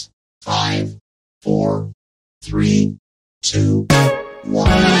5, 4, 3, 2,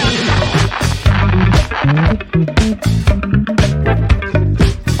 1.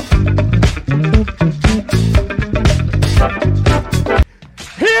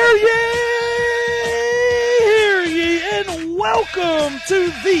 Hear ye, and welcome to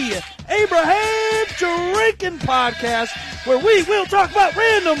the Abraham Drinking Podcast, where we will talk about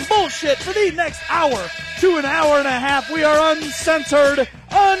random bullshit for the next hour to an hour and a half. We are uncensored,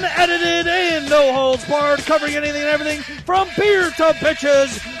 unedited, and no holds barred, covering anything and everything from beer to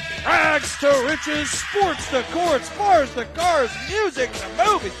bitches, rags to riches, sports to courts, bars to cars, music to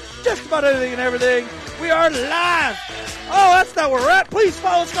movies, just about anything and everything. We are live. Oh, that's not where we're at. Please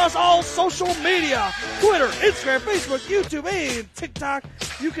follow us across all social media: Twitter, Instagram, Facebook, YouTube, and TikTok.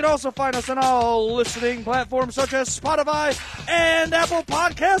 You can also find us on all listening platforms such as Spotify and Apple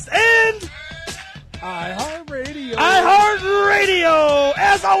Podcasts and iHeartRadio.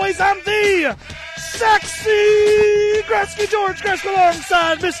 As always, I'm the sexy Gretzky George Gretzky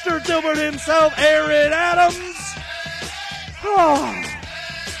alongside Mr. Dilbert himself, Aaron Adams. Oh.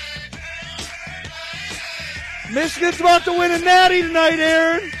 Michigan's about to win a natty tonight,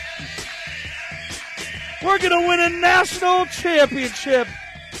 Aaron. We're going to win a national championship.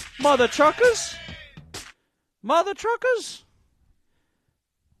 Mother truckers.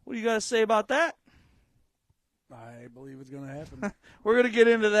 What do you got to say about that? I believe it's going to happen. We're going to get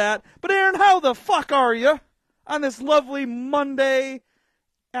into that. But, Aaron, how the fuck are you on this lovely Monday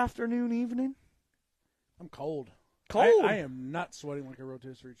afternoon, evening? I'm cold. Cold? I am not sweating like a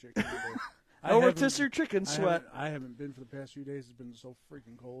rotisserie chicken. No rotisserie chicken sweat. I haven't been for the past few days. It's been so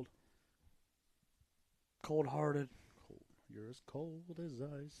freaking cold. Cold-hearted. You're as cold as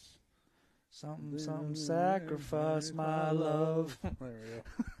ice. Something, sacrifice my love. There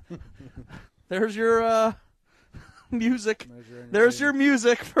we go. There's your music. There's your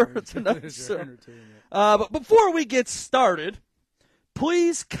music for tonight. But before we get started,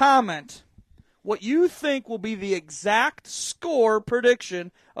 please comment what you think will be the exact score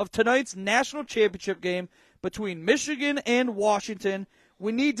prediction of tonight's national championship game between Michigan and Washington.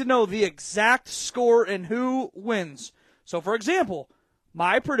 We need to know the exact score and who wins. So, for example,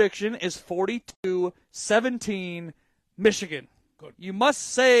 my prediction is 42-17 Michigan. Good. You must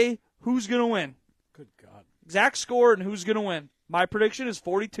say who's going to win. Good God. Exact score and who's going to win. My prediction is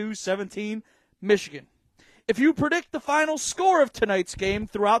 42-17 Michigan. If you predict the final score of tonight's game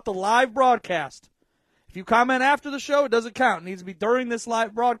throughout the live broadcast, if you comment after the show, it doesn't count. It needs to be during this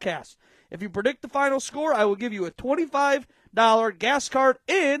live broadcast. If you predict the final score, I will give you a $25 gas card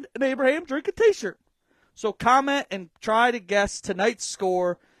and an Abraham Drinking t-shirt. So comment and try to guess tonight's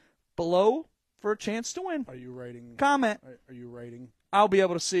score below for a chance to win. Are you writing? Comment. Are you writing? I'll be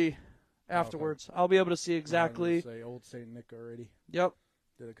able to see afterwards. Okay. I'll be able to see exactly. I say Old St. Nick already. Yep.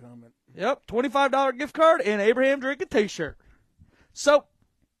 Did a comment. Yep, $25 gift card and Abraham Drinking t-shirt. So,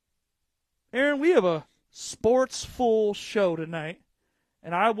 Aaron, we have a sports-full show tonight.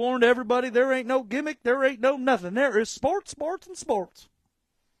 And I warned everybody there ain't no gimmick, there ain't no nothing. There is sports, and sports.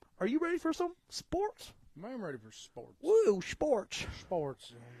 Are you ready for some sports? I'm ready for sports. Woo, sports.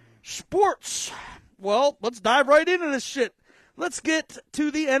 Sports. Well, let's dive right into this shit. Let's get to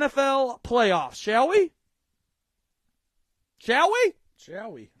the NFL playoffs, shall we? Shall we?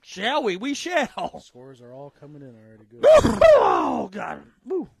 We shall. The scores are all coming in already. Good. Oh, God.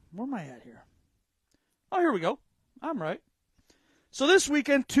 Ooh, where am I at here? Oh, here we go. I'm right. So this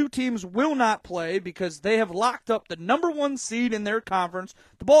weekend, two teams will not play because they have locked up the number one seed in their conference.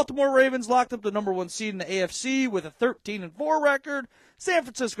 The Baltimore Ravens locked up the number one seed in the AFC with a 13-4 record. San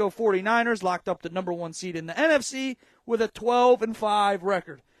Francisco 49ers locked up the number one seed in the NFC with a 12-5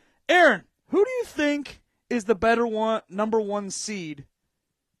 record. Aaron, who do you think is the better number one seed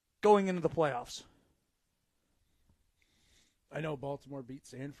going into the playoffs? I know Baltimore beat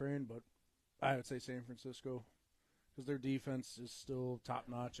San Fran, but I would say San Francisco because their defense is still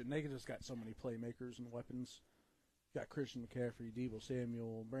top-notch, and they just got so many playmakers and weapons. You got Christian McCaffrey, Deebo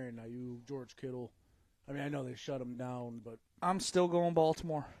Samuel, Brandon Ayuk, George Kittle. I mean, I know they shut them down, but I'm still going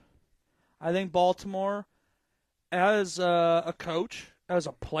Baltimore. I think Baltimore, as a coach, as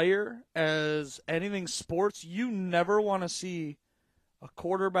a player, as anything sports, you never want to see a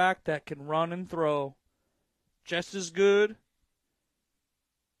quarterback that can run and throw just as good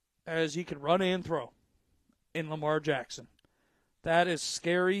as he can run and throw in Lamar Jackson. That is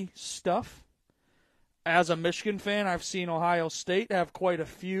scary stuff. As a Michigan fan, I've seen Ohio State have quite a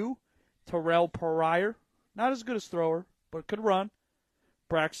few. Terrell Pryor, not as good as thrower, but could run.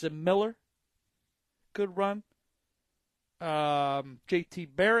 Braxton Miller, could run. J.T.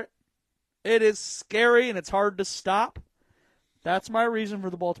 Barrett. It is scary and it's hard to stop. That's my reason for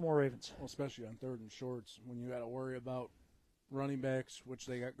the Baltimore Ravens. Well, especially on third and shorts when you got to worry about running backs, which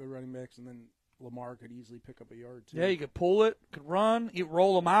they got good running backs, and then Lamar could easily pick up a yard too. Yeah, you could pull it, could run, you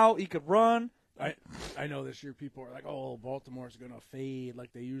roll them out, you could run. I know this year people are like, oh, Baltimore's going to fade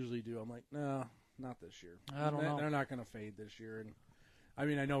like they usually do. I'm like, no, not this year. I don't know. They're not going to fade this year. And I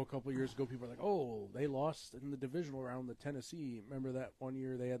mean, I know a couple of years ago people were like, oh, they lost in the divisional round to Tennessee. Remember that one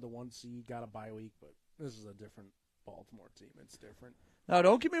year they had the 1 seed, got a bye week, but this is a different Baltimore team. It's different. Now,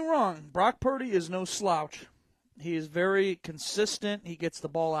 don't get me wrong. Brock Purdy is no slouch. He is very consistent. He gets the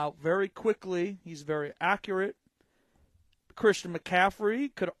ball out very quickly. He's very accurate. Christian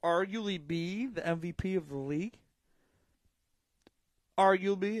McCaffrey could arguably be the MVP of the league.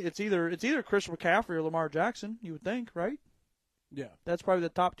 Arguably, it's either Christian McCaffrey or Lamar Jackson, you would think, right? Yeah. That's probably the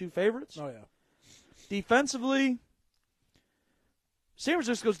top two favorites. Oh, yeah. Defensively, San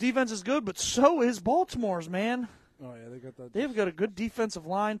Francisco's defense is good, but so is Baltimore's, man. Oh, yeah, they got that. They've got a good defensive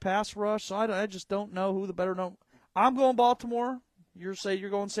line, pass rush, so I just don't know who the better know. I'm going Baltimore. You're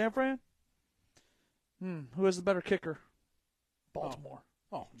going San Fran? Who has the better kicker? Baltimore.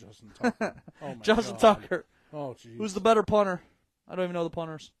 Oh, Justin Tucker. Oh, my Justin God. Tucker. Oh, jeez. Who's the better punter? I don't even know the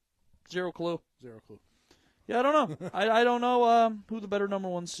punters. Zero clue. Zero clue. Yeah, I don't know. I don't know who the better number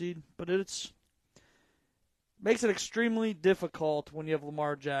one seed, but it's makes it extremely difficult when you have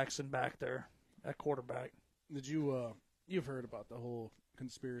Lamar Jackson back there at quarterback. Did you you've heard about the whole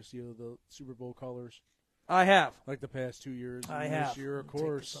conspiracy of the Super Bowl colors? I have. Like the past 2 years. I and have. This year, of Take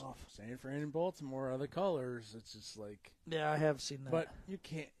course, this off. San Fran and Baltimore are the colors. It's just like. Yeah, I have seen that. But you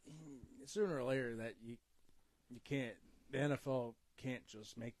can't. Sooner or later, that you can't. The NFL can't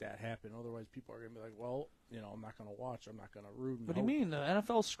just make that happen. Otherwise, people are going to be like, well, I'm not going to watch. I'm not going to root. What do you mean? The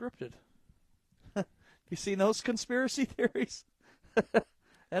NFL's scripted. You seen those conspiracy theories?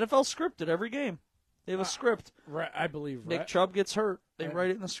 NFL scripted every game. They have a script. Right, I believe. Nick Chubb gets hurt. They Right. write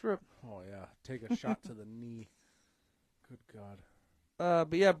it in the script. Oh yeah, take a shot to the knee. Good God.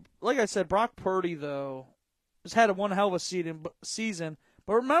 But yeah, like I said, Brock Purdy though has had one hell of a season.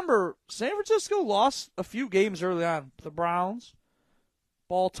 But remember, San Francisco lost a few games early on. The Browns,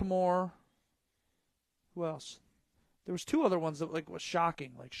 Baltimore. Who else? There was two other ones that was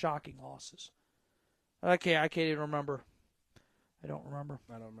shocking losses. I can't even remember. I don't remember.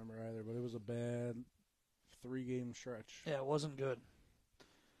 I don't remember either, but it was a bad 3-game stretch. Yeah, it wasn't good.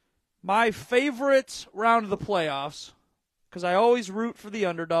 My favorite round of the playoffs, because I always root for the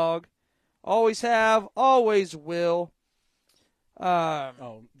underdog. Always have, always will.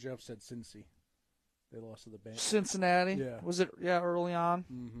 Jeff said Cincy. They lost to the Bengals. Cincinnati? Yeah. Was it, early on?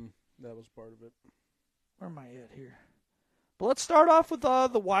 Mm-hmm. That was part of it. Where am I at here? But let's start off with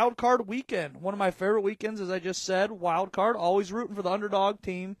the wild card weekend. One of my favorite weekends, as I just said, wild card. Always rooting for the underdog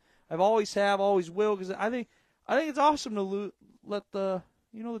team. I've always have, always will, because I think it's awesome to let the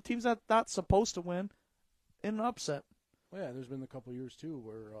teams that not supposed to win in an upset. Well, yeah, there's been a couple years too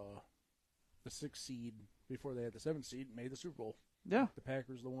where the 6th seed before they had the 7th seed made the Super Bowl. Yeah, The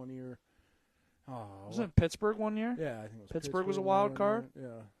Packers the one year. Wasn't it Pittsburgh one year? Yeah, I think it was Pittsburgh was a wild one card? year.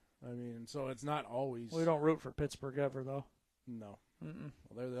 Yeah, I mean, so it's not always. We don't root for Pittsburgh ever, though. No. Mm-mm.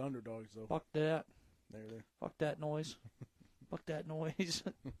 Well, they're the underdogs, though. Fuck that. They're there. Fuck that noise. Fuck that noise.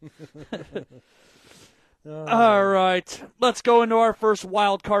 All right. Let's go into our first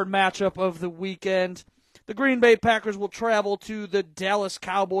wild card matchup of the weekend. The Green Bay Packers will travel to the Dallas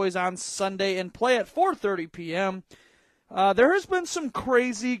Cowboys on Sunday and play at 4:30 p.m. There has been some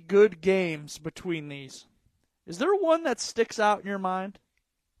crazy good games between these. Is there one that sticks out in your mind?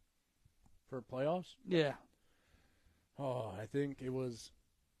 For playoffs? Yeah. Oh, I think it was.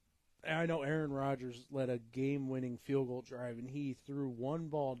 I know Aaron Rodgers led a game-winning field goal drive, and he threw one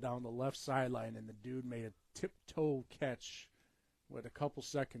ball down the left sideline, and the dude made a tiptoe catch with a couple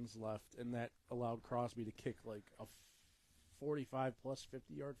seconds left, and that allowed Crosby to kick like a 45-plus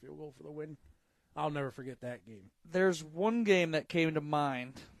 50-yard field goal for the win. I'll never forget that game. There's one game that came to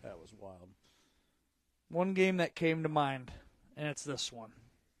mind. That was wild. One game that came to mind, and it's this one.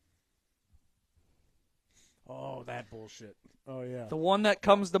 Oh, that bullshit. Oh, yeah. The one that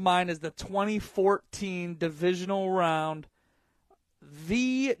comes to mind is the 2014 divisional round.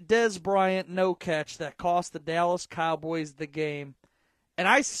 The Des Bryant no catch that cost the Dallas Cowboys the game. And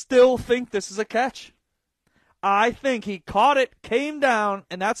I still think this is a catch. I think he caught it, came down,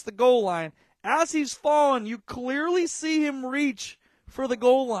 and that's the goal line. As he's falling, you clearly see him reach for the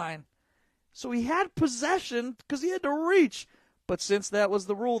goal line. So he had possession because he had to reach. But since that was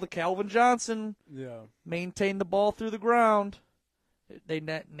the rule, the Calvin Johnson maintained the ball through the ground. They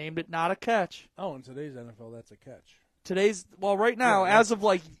named it not a catch. Oh, in today's NFL, that's a catch. right now, Yeah, as of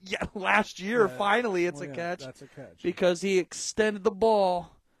last year, finally it's a yeah, catch. That's a catch. Because he extended the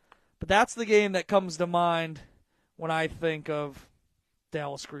ball. But that's the game that comes to mind when I think of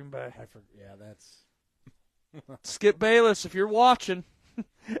Dallas Green Bay. That's Skip Bayless, if you're watching,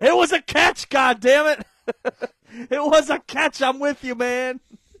 it was a catch, goddammit. It was a catch. I'm with you, man.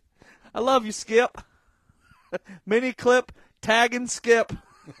 I love you, Skip. Mini clip, tagging Skip.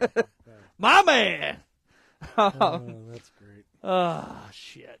 My man. that's great. Oh,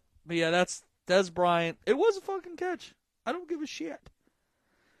 shit. But yeah, that's Des Bryant. It was a fucking catch. I don't give a shit.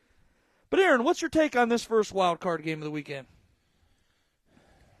 But Aaron, what's your take on this first wild card game of the weekend?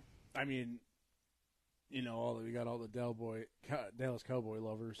 I mean, we got all the Dallas Cowboy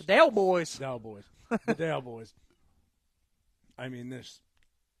lovers. The Dale Boys. The Dale Boys. I mean, this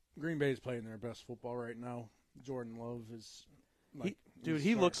Green Bay is playing their best football right now. Jordan Love is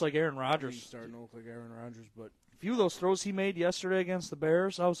he looks like Aaron Rodgers. He's starting to look like Aaron Rodgers, but A few of those throws he made yesterday against the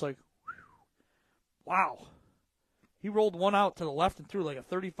Bears, I was like, wow. He rolled one out to the left and threw like a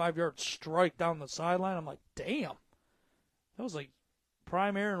 35-yard strike down the sideline. I'm like, damn. That was like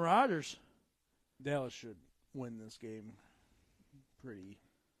prime Aaron Rodgers. Dallas should win this game pretty,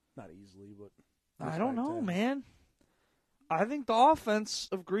 not easily, but I don't know, man. I think the offense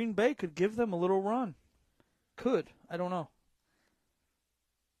of Green Bay could give them a little run. Could. I don't know.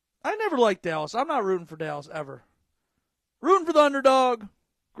 I never liked Dallas. I'm not rooting for Dallas ever. Rooting for the underdog,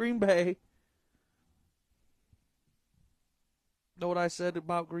 Green Bay. Know what I said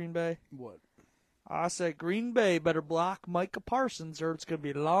about Green Bay? What? I said Green Bay better block Micah Parsons or it's going to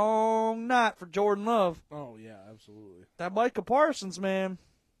be a long night for Jordan Love. Oh, yeah, absolutely. That Micah Parsons, man.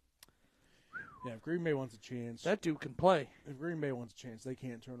 Yeah, if Green Bay wants a chance. That dude can play. If Green Bay wants a chance, they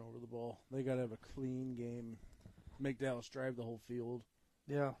can't turn over the ball. They got to have a clean game. Make Dallas drive the whole field.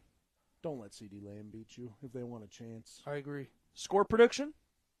 Yeah. Don't let CeeDee Lamb beat you if they want a chance. I agree. Score prediction?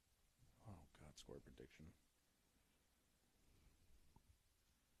 Oh, God, score prediction.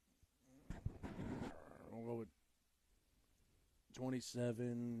 I'll go with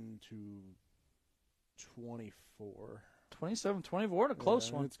 27-24. 27-24, a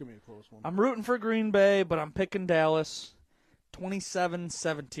close one. It's going to be a close one. I'm rooting for Green Bay, but I'm picking Dallas.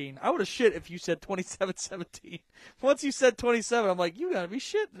 27-17. I would have shit if you said 27-17. Once you said 27, I'm like, you got to be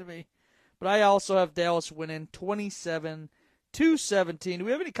shitting to me. But I also have Dallas winning 27-17. Do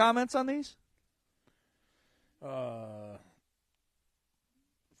we have any comments on these? Yeah,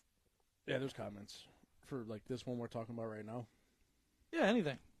 there's comments for like this one we're talking about right now. Yeah,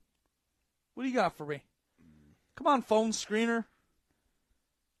 anything. What do you got for me? Come on, phone screener.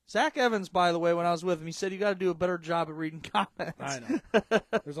 Zach Evans, by the way, when I was with him, he said you got to do a better job at reading comments. I know.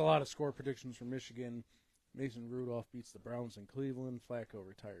 There's a lot of score predictions from Michigan. Mason Rudolph beats the Browns in Cleveland. Flacco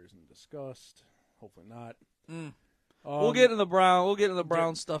retires in disgust. Hopefully not. We'll get into the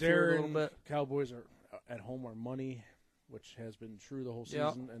Brown stuff here in a little bit. Cowboys are at home are money, which has been true the whole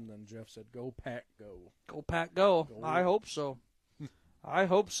season. Yep. And then Jeff said, "Go Pack, go." Go Pack, go. I hope so. I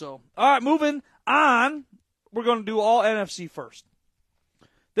hope so. All right, moving on. We're going to do all NFC first.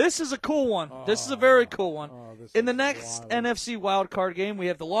 This is a cool one. This is a very cool one. In the next NFC wildcard game, we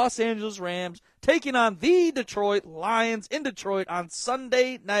have the Los Angeles Rams taking on the Detroit Lions in Detroit on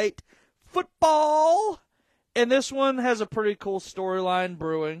Sunday Night Football. And this one has a pretty cool storyline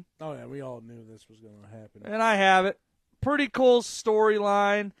brewing. Oh, yeah, we all knew this was going to happen. And I have it. Pretty cool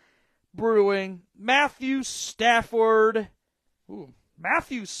storyline brewing. Matthew Stafford.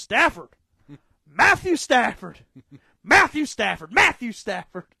 Matthew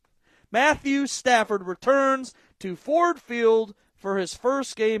Stafford returns to Ford Field for his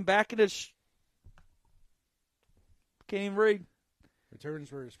first game back in his... Can't even read. Returns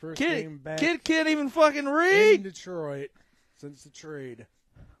for his first game back. Kid can't even fucking read. In Detroit since the trade.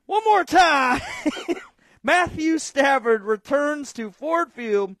 One more time. Matthew Stafford returns to Ford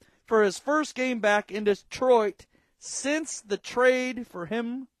Field for his first game back in Detroit since the trade for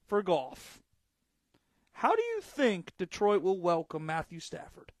him for golf. How do you think Detroit will welcome Matthew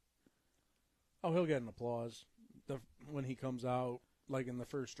Stafford? Oh, he'll get an applause when he comes out, like in the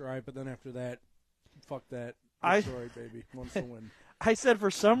first drive. But then after that, fuck that. Detroit, baby, wants to win. I said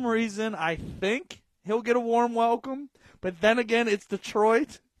for some reason I think he'll get a warm welcome. But then again, it's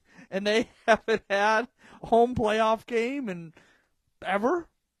Detroit, and they haven't had a home playoff game in ever.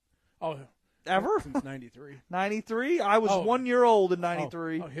 Oh, ever? Since 93. 93? I was 1 year old in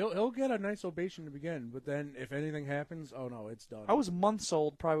 93. Oh, he'll get a nice ovation to begin, but then if anything happens, oh no, it's done. I was months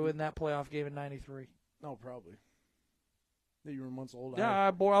old probably in that playoff game in 93. No, probably. You were months old. Yeah,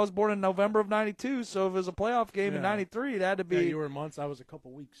 I was born in November of 92, so if it was a playoff game in 93, it had to be... Yeah, you were months, I was a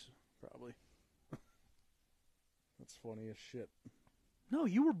couple weeks, probably. That's funny as shit. No,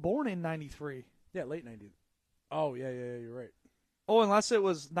 you were born in 93. Yeah, late 90s. Oh, yeah, you're right. Oh, unless it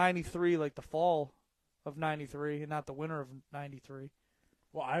was 93, like the fall of 93 and not the winter of 93.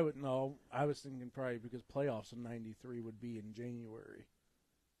 Well, I was thinking probably because playoffs in 93 would be in January.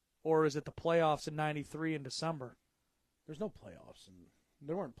 Or is it the playoffs in 93 in December? There's no playoffs.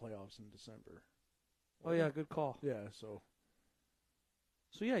 There weren't playoffs in December. Oh, yeah, good call. Yeah, so.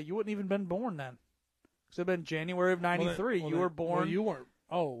 So, yeah, you wouldn't even been born then. Because it would have been January of 93. You were born. Well, you weren't.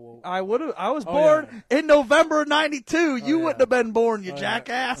 Oh, well. I was born in November of 92. You wouldn't have been born, you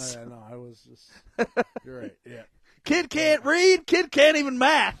jackass. Yeah, no, I was just. You're right, yeah. Kid can't read. Kid can't even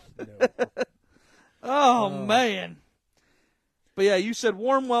math. No. Oh, man. But, yeah, you said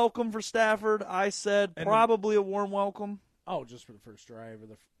warm welcome for Stafford. I said probably a warm welcome. Oh, just for the first drive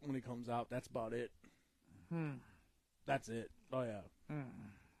or when he comes out. That's about it. That's it. Oh, yeah.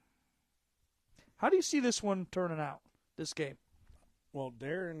 How do you see this one turning out, this game? Well,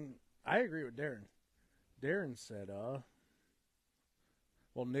 I agree with Darren. Darren said,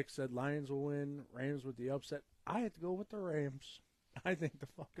 Nick said Lions will win, Rams with the upset. I had to go with the Rams. I think the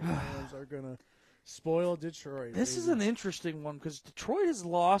fucking Rams are going to spoil Detroit. This is an interesting one because Detroit has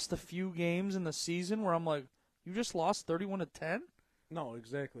lost a few games in the season where I'm like, you just lost 31-10? No,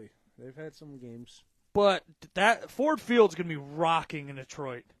 exactly. They've had some games. But that Ford Field's going to be rocking in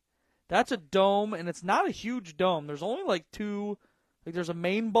Detroit. That's a dome, and it's not a huge dome. There's only like two. Like there's a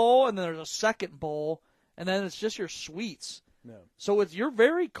main bowl, and then there's a second bowl, and then it's just your suites. No. So you're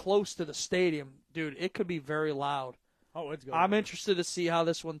very close to the stadium. Dude, it could be very loud. Oh, it's good. I'm interested to see how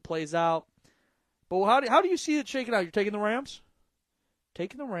this one plays out. But how do you see it shaking out? You're taking the Rams?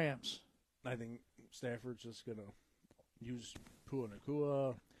 Taking the Rams. I think Stafford's just going to use Pua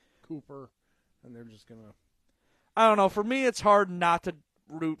Nakua, Cooper, and they're just going to. I don't know. For me, it's hard not to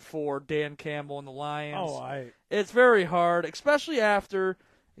root for Dan Campbell and the Lions. Oh, It's very hard, especially after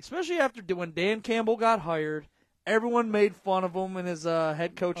when Dan Campbell got hired. Everyone made fun of him in his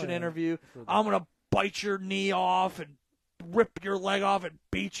head coaching interview. I'm going to bite your knee off and rip your leg off and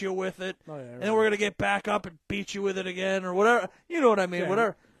beat you with it. And then we're going to get back up and beat you with it again or whatever. You know what I mean? Yeah.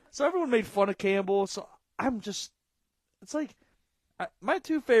 Whatever. So everyone made fun of Campbell. So it's like my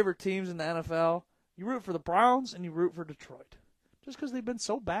two favorite teams in the NFL, you root for the Browns and you root for Detroit. Just because they've been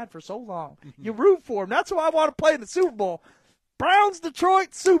so bad for so long. You root for them. That's who I want to play in the Super Bowl. Browns,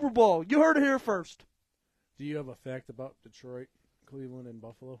 Detroit, Super Bowl. You heard it here first. Do you have a fact about Detroit, Cleveland, and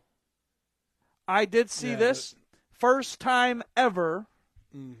Buffalo? I did see this. First time ever,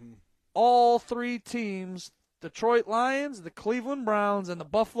 all three teams, Detroit Lions, the Cleveland Browns, and the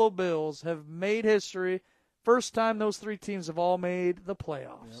Buffalo Bills, have made history. First time those three teams have all made the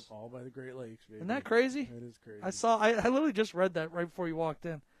playoffs. Yep, all by the Great Lakes, baby. Isn't that crazy? It is crazy. I literally just read that right before you walked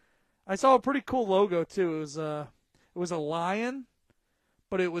in. I saw a pretty cool logo too. It was a lion,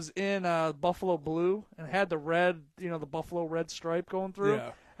 but it was in buffalo blue and it had the red, the buffalo red stripe going through.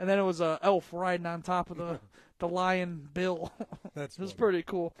 Yeah. And then it was a elf riding on top of the lion bill. That's it was pretty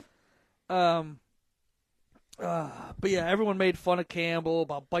cool. But yeah, everyone made fun of Campbell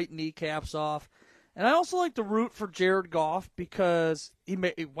about biting kneecaps off. And I also like to root for Jared Goff because he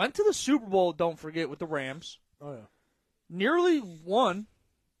went to the Super Bowl, don't forget, with the Rams. Oh, yeah. Nearly won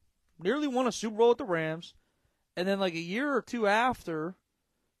a Super Bowl with the Rams. And then like a year or two after,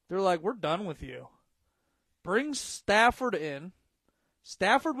 they're like, we're done with you. Bring Stafford in.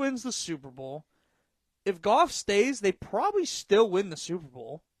 Stafford wins the Super Bowl. If Goff stays, they probably still win the Super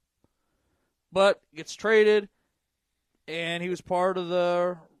Bowl. But gets traded, and he was part of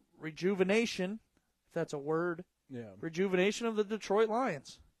the rejuvenation, if that's a word. Yeah. Rejuvenation of the Detroit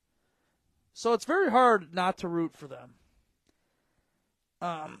Lions. So it's very hard not to root for them.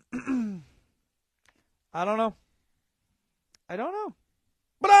 I don't know.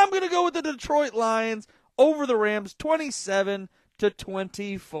 But I'm going to go with the Detroit Lions over the Rams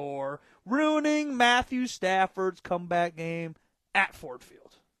 27-24, ruining Matthew Stafford's comeback game at Ford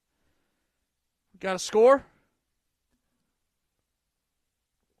Field. Got a score?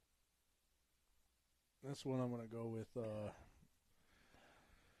 That's one I'm going to go with.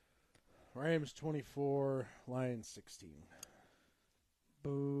 Rams 24, Lions 16.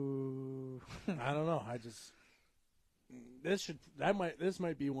 Boo. I don't know. This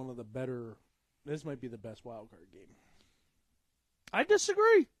might be one of the better. This might be the best wild card game. I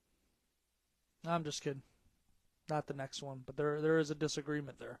disagree. I'm just kidding. Not the next one, but there is a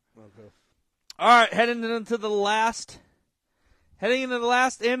disagreement there. Okay. All right, heading into the last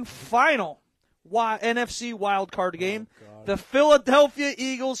and final NFC wild card game. The Philadelphia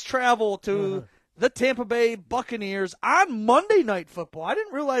Eagles travel to the Tampa Bay Buccaneers on Monday Night Football. I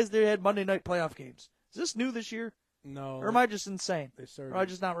didn't realize they had Monday night playoff games. Is this new this year? No. Or am I just insane? They started. Or I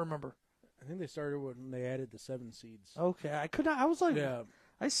just not remember? I think they started when they added the 7 seeds. Okay, I could not. I was like, Yeah.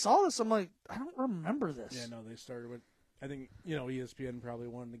 I saw this. I'm like, I don't remember this. Yeah, no, they started with. I think ESPN probably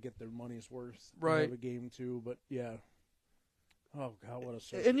wanted to get their money's worth. Right. Of a game too, but yeah. Oh God, what a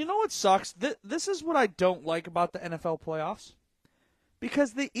circus. And you know what sucks? This is what I don't like about the NFL playoffs.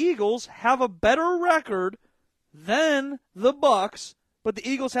 Because the Eagles have a better record than the Bucks, but the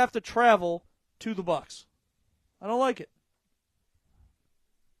Eagles have to travel to the Bucks. I don't like it.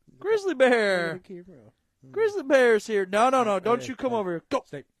 Grizzly Bear. Grizzly Bear's here. No. Don't you come over here. Go.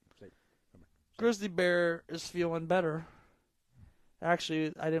 Stay. Grizzly Bear is feeling better.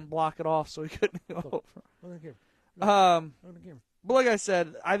 Actually, I didn't block it off, so he couldn't go over. But like I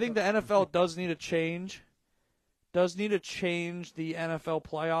said, I think the NFL does need a change. Does need to change the NFL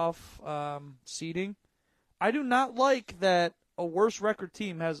playoff seeding. I do not like that a worse record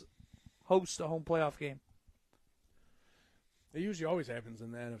team hosts a home playoff game. It usually always happens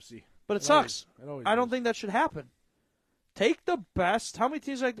in the NFC. But it sucks. Always I don't think that should happen. Take the best. How many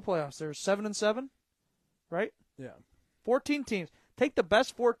teams make the playoffs? There's 7 and 7, right? Yeah. 14 teams. Take the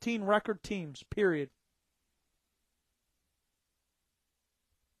best 14 record teams, period.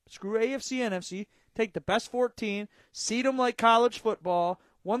 Screw AFC, NFC. Take the best 14, seed them like college football,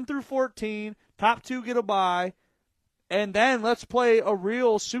 1 through 14, top 2 get a bye, and then let's play a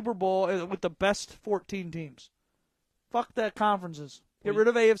real Super Bowl with the best 14 teams. Fuck that conferences. Get rid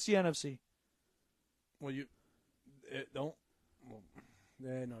of AFC, NFC. Well, no,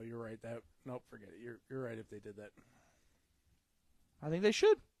 you're right. Nope, forget it. You're right if they did that. I think they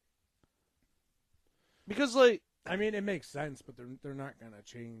should. Because, I mean, it makes sense, but they're not going to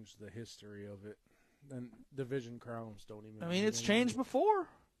change the history of it. Then division crowns don't even. I mean, it's changed before.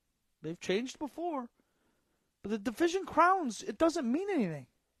 They've changed before. But the division crowns, it doesn't mean anything.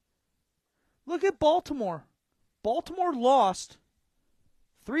 Look at Baltimore. Baltimore lost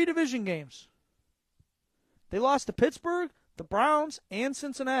 3 division games. They lost to Pittsburgh, the Browns, and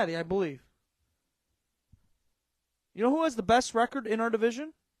Cincinnati, I believe. You know who has the best record in our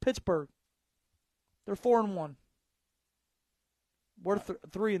division? Pittsburgh. They're 4-1. We're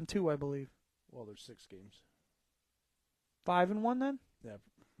 3-2, I believe. Well, there's 6 games. 5-1 then? Yeah,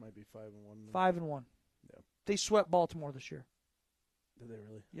 might be 5-1. 5-1. Yeah. They swept Baltimore this year. Did they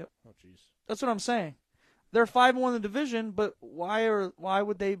really? Yep. Oh, jeez. That's what I'm saying. They're 5-1 in the division, but why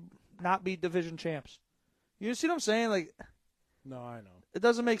would they not be division champs? You see what I'm saying? Like, no, I know. It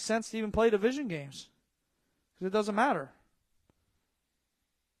doesn't make sense to even play division games because it doesn't matter.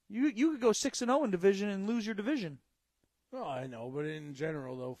 You could go 6-0 in division and lose your division. Well, I know, but in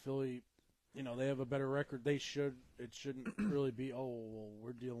general, though, Philly, they have a better record. It shouldn't really be,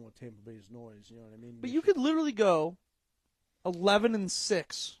 we're dealing with Tampa Bay's noise. You know what I mean? But you could literally go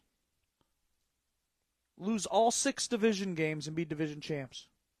 11-6, lose all 6 division games, and be division champs.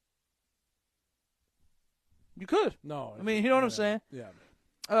 You could. No. I mean, you know what I'm saying? Yeah.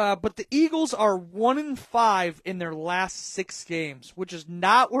 But the Eagles are 1-5 in their last 6 games, which is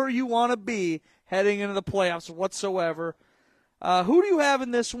not where you want to be heading into the playoffs whatsoever. Who do you have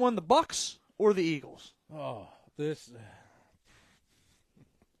in this one, the Bucks or the Eagles? Well,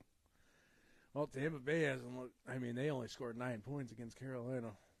 Tampa Bay hasn't looked. I mean, they only scored 9 points against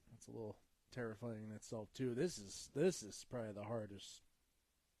Carolina. That's a little terrifying in itself too. This is probably the hardest.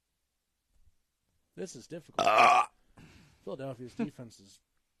 This is difficult. Philadelphia's defense is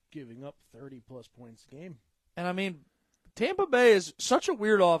giving up 30-plus points a game. And, I mean, Tampa Bay is such a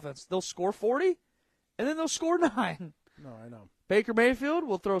weird offense. They'll score 40, and then they'll score 9. No, I know. Baker Mayfield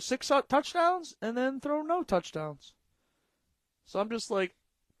will throw 6 touchdowns and then throw no touchdowns. So I'm just like,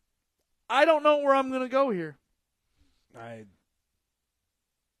 I don't know where I'm going to go here. I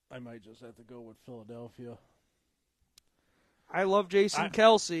might just have to go with Philadelphia. I love Jason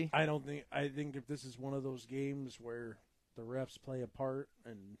Kelsey. I think if this is one of those games where the refs play a part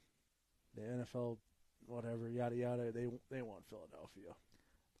and the NFL, whatever, yada yada, they want Philadelphia.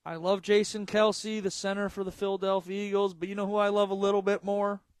 I love Jason Kelsey, the center for the Philadelphia Eagles, but you know who I love a little bit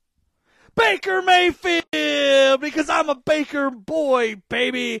more? Baker Mayfield, because I'm a Baker boy,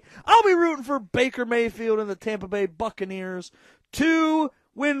 baby. I'll be rooting for Baker Mayfield and the Tampa Bay Buccaneers to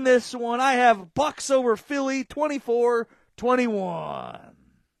win this one. I have Bucks over Philly, 24-21.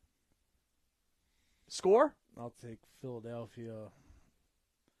 Score? I'll take Philadelphia.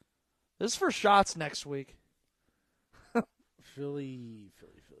 This is for shots next week. Philly.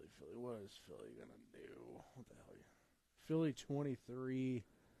 What is Philly going to do? What the hell? Philly 23.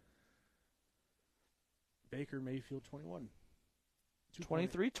 Baker Mayfield 21.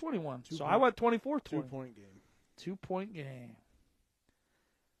 23-21. So I went 24-20. 2-point game. 2-point game.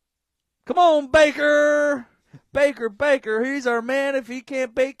 Come on, Baker. Baker, he's our man. If he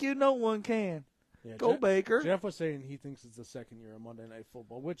can't bake you, no one can. Yeah, Go Baker. Jeff was saying he thinks it's the second year of Monday Night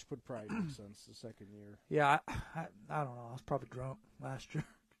Football, which would probably make sense, the second year. Yeah, I don't know. I was probably drunk last year.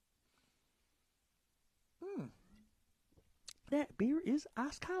 That beer is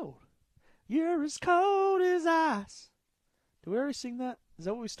ice cold. You're as cold as ice. Did we already sing that? Is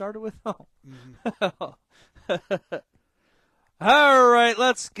that what we started with? Oh. Mm-hmm. All right,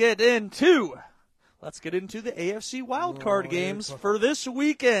 let's get into the AFC wildcard games for this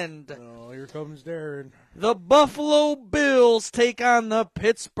weekend. Oh, here comes Darren. The Buffalo Bills take on the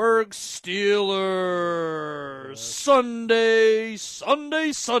Pittsburgh Steelers.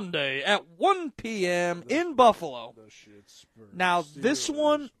 Sunday at 1 p.m. in Buffalo. Now, this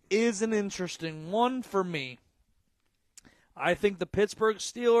one is an interesting one for me. I think the Pittsburgh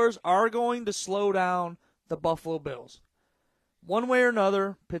Steelers are going to slow down the Buffalo Bills. One way or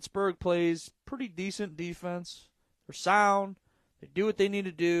another, Pittsburgh plays pretty decent defense. They're sound. They do what they need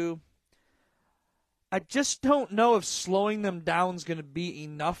to do. I just don't know if slowing them down is going to be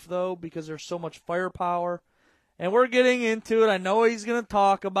enough, though, because there's so much firepower. And we're getting into it. I know he's going to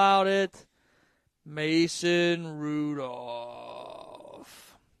talk about it. Mason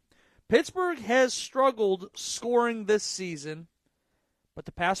Rudolph. Pittsburgh has struggled scoring this season, but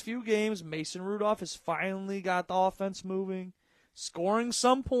the past few games, Mason Rudolph has finally got the offense moving, scoring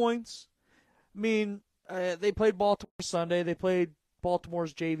some points. I mean, they played Baltimore Sunday. They played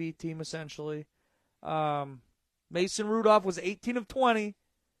Baltimore's JV team, essentially. Mason Rudolph was 18 of 20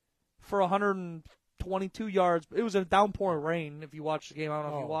 for 122 yards. It was a downpouring rain if you watched the game. I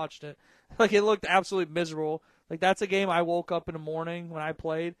don't know if you watched it. Like, it looked absolutely miserable. Like, that's a game I woke up in the morning when I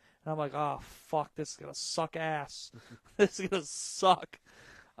played, and I'm like, oh, fuck, this is going to suck ass. This is going to suck.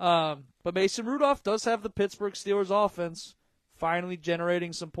 But Mason Rudolph does have the Pittsburgh Steelers offense finally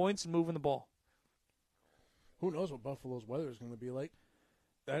generating some points and moving the ball. Who knows what Buffalo's weather is going to be like?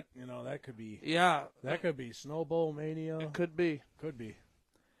 That could be. Yeah. That could be Snow Bowl mania. It could be. Could be.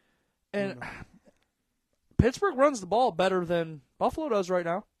 And Pittsburgh runs the ball better than Buffalo does right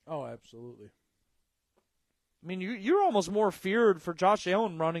now. Oh, absolutely. I mean, you're almost more feared for Josh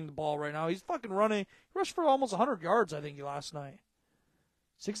Allen running the ball right now. He's fucking running. He rushed for almost 100 yards, I think, last night.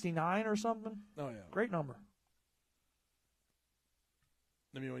 69 or something. Oh, yeah. Great number.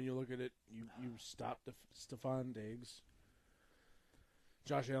 I mean, when you look at it, you stop Stephon Diggs.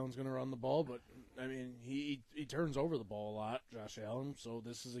 Josh Allen's going to run the ball, but, I mean, he turns over the ball a lot, Josh Allen. So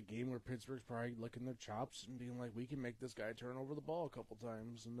this is a game where Pittsburgh's probably licking their chops and being like, we can make this guy turn over the ball a couple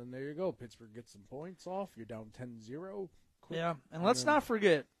times. And then there you go. Pittsburgh gets some points off. You're down 10-0. Yeah, and let's not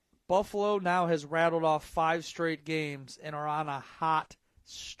forget, Buffalo now has rattled off 5 straight games and are on a hot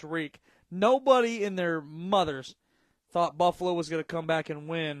streak. Nobody in their mothers thought Buffalo was going to come back and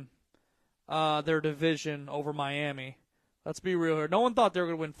win their division over Miami. Let's be real here. No one thought they were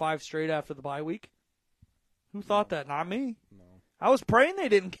going to win 5 straight after the bye week. Who thought that? Not me. No. I was praying they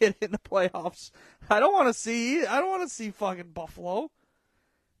didn't get in the playoffs. I don't want to see fucking Buffalo.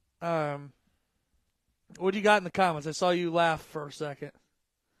 What do you got in the comments? I saw you laugh for a second.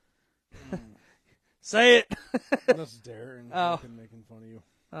 Say it. That's Darren making fun of you.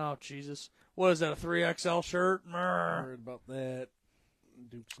 Oh, Jesus. What is that, a 3XL shirt? I heard about that.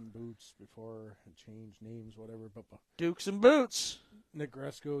 Dukes and Boots before it changed names, whatever. But Dukes and Boots. Nick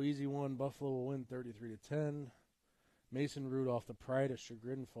Gresco, easy one. Buffalo will win 33-10. Mason Rudolph, the pride of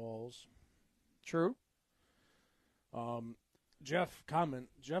Chagrin Falls. True. Jeff's comment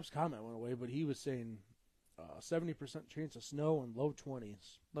went away, but he was saying 70% chance of snow and low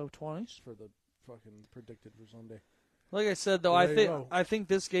 20s. Low 20s? For the fucking predicted for Sunday. Like I said, though, I think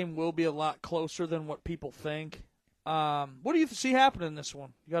this game will be a lot closer than what people think. What do you see happening in this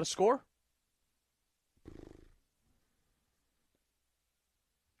one? You got a score?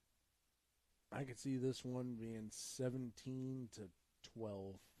 I could see this one being 17-12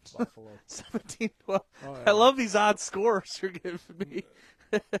 Buffalo. 17-12. Oh, yeah. I love these odd scores you're giving me.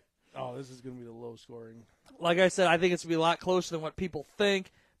 Oh, this is going to be the low scoring. Like I said, I think it's going to be a lot closer than what people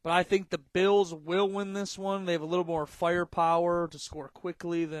think, but I think the Bills will win this one. They have a little more firepower to score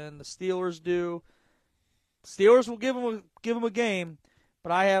quickly than the Steelers do. Steelers will give them a game,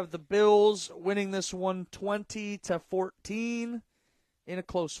 but I have the Bills winning this one 20-14 in a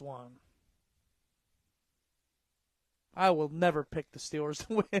close one. I will never pick the Steelers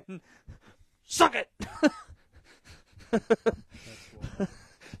to win. Suck it!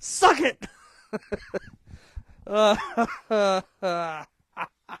 Suck it!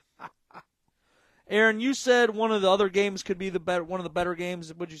 Aaron, you said one of the other games could be one of the better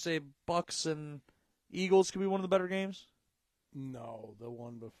games. Would you say Bucks and Eagles could be one of the better games? No, the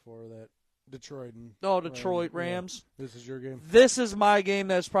one before that. Detroit and Detroit Rams. Yeah. This is your game? This is my game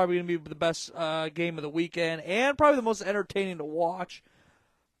that's probably going to be the best game of the weekend and probably the most entertaining to watch.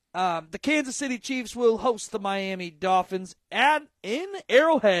 The Kansas City Chiefs will host the Miami Dolphins in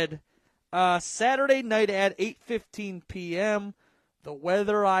Arrowhead Saturday night at 8:15 p.m. The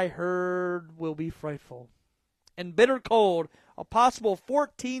weather, I heard, will be frightful and bitter cold. A possible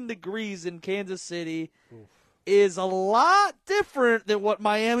 14 degrees in Kansas City. Oof. Is a lot different than what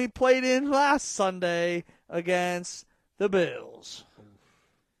Miami played in last Sunday against the Bills. Oof.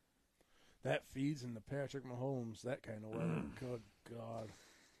 That feeds into Patrick Mahomes, that kind of weather. Good God.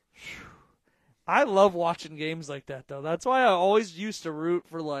 I love watching games like that, though. That's why I always used to root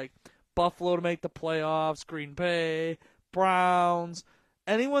for, like, Buffalo to make the playoffs, Green Bay, Browns,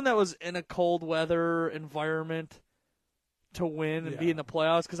 anyone that was in a cold weather environment to win and be in the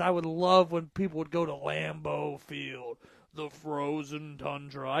playoffs, because I would love when people would go to Lambeau Field, the frozen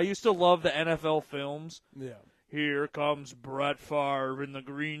tundra. I used to love the NFL films. Yeah. Here comes Brett Favre in the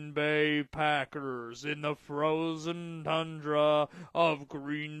Green Bay Packers in the frozen tundra of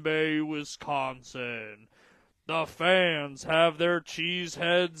Green Bay, Wisconsin. The fans have their cheese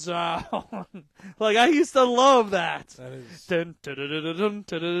heads out. Like, I used to love that. That is. Dun, dun, dun, dun, dun,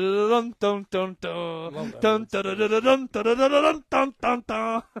 dun, dun, dun, dun, Love that dun, dun, dun, dun, dun, dun, dun, dun,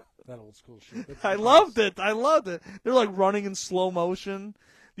 dun. That old school shit. I loved it. They're like running in slow motion.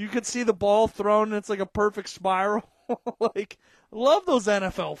 You could see the ball thrown, and it's like a perfect spiral. Like, love those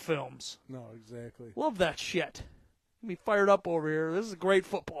NFL films. No, exactly. Love that shit. Get me fired up over here. This is a great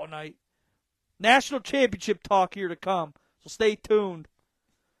football night. National championship talk here to come, so stay tuned.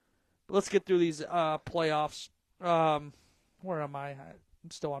 But let's get through these playoffs. Where am I? I'm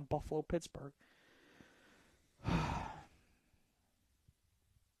still on Buffalo, Pittsburgh. The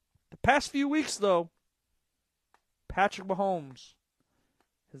past few weeks, though, Patrick Mahomes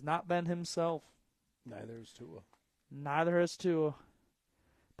has not been himself. Neither is Tua. Neither has Tua.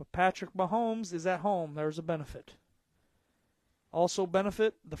 But Patrick Mahomes is at home. There's a benefit. Also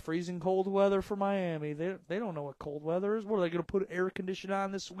benefit, the freezing cold weather for Miami. They don't know what cold weather is. What, are they going to put air conditioning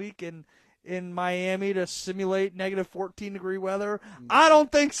on this week in Miami to simulate negative 14-degree weather? No. I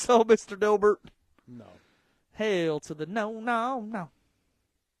don't think so, Mr. Dilbert. No. Hail to the no.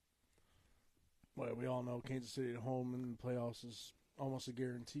 Well, we all know Kansas City at home in the playoffs is almost a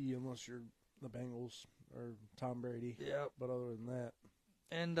guarantee unless you're the Bengals or Tom Brady. Yeah. But other than that.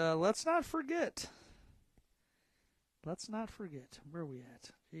 And let's not forget. Where are we at?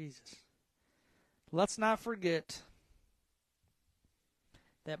 Jesus. Let's not forget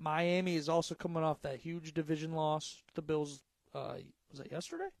that Miami is also coming off that huge division loss to the Bills. Was that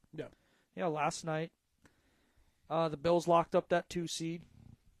yesterday? Yeah. Yeah, last night. The Bills locked up that 2 seed.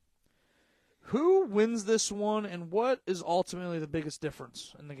 Who wins this one, and what is ultimately the biggest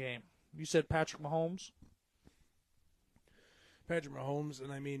difference in the game? You said Patrick Mahomes? Patrick Mahomes,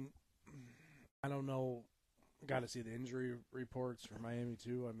 and I mean, I don't know. Got to see the injury reports for Miami,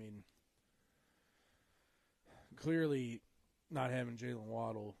 too. I mean, clearly not having Jalen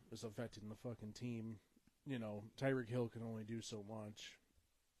Waddle is affecting the fucking team. You know, Tyreek Hill can only do so much.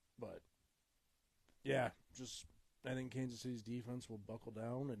 But, yeah, I think Kansas City's defense will buckle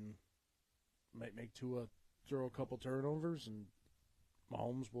down and might make Tua throw a couple turnovers, and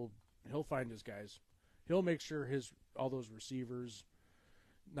Mahomes he'll find his guys. He'll make sure all those receivers,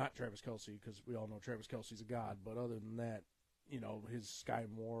 not Travis Kelce, because we all know Travis Kelce's a god, but other than that, you know, his Sky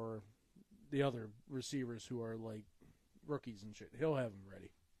Moore, the other receivers who are like rookies and shit, he'll have them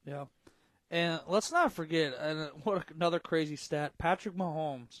ready. Yeah. And let's not forget, and what another crazy stat, Patrick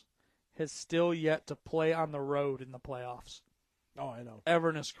Mahomes has still yet to play on the road in the playoffs. Oh, I know. Ever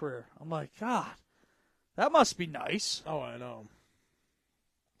in his career. I'm like, God, that must be nice. Oh, I know.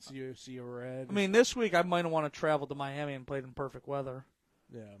 See a red. I mean, this week I might want to travel to Miami and play in perfect weather.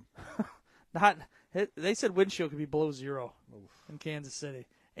 Yeah. They said wind chill could be below 0 in Kansas City.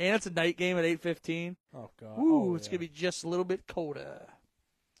 And it's a night game at 8:15. Oh, God. Ooh, it's going to be just a little bit colder.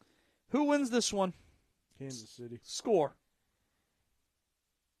 Who wins this one? Kansas City. Score.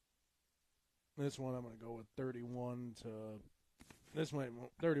 This one I'm going to go with 31 to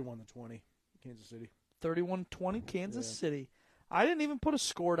 20, Kansas City. 31-20, Kansas City. I didn't even put a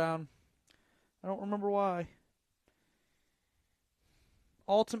score down. I don't remember why.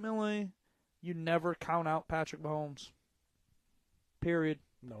 Ultimately, you never count out Patrick Mahomes. Period.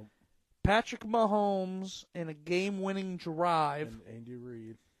 No. Patrick Mahomes in a game-winning drive. And Andy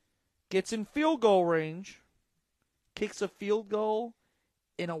Reid. Gets in field goal range. Kicks a field goal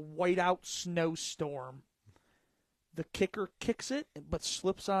in a whiteout snowstorm. The kicker kicks it, but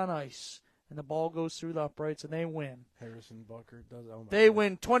slips on ice. and the ball goes through the uprights, and they win. Harrison Bucker does. Oh my They God.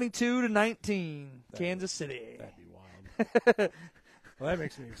 win 22-19, Kansas City. That'd be wild. Well, that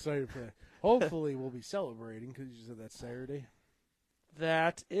makes me excited for that. Hopefully, we'll be celebrating because you said that's Saturday.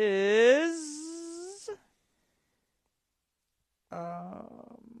 That is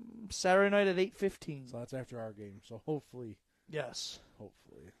Saturday night at 8:15. So that's after our game. So hopefully. Yes.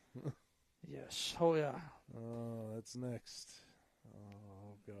 Yes. Oh, yeah. Oh, that's next.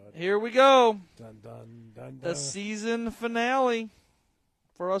 Oh, God. Here we go. Dun, dun, dun, dun. The season finale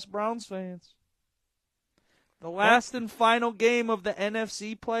for us Browns fans. The last and final game of the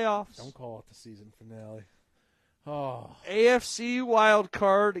NFC playoffs. Don't call it the season finale. Oh. AFC wild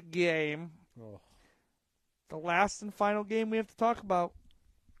card game. Oh. The last and final game we have to talk about.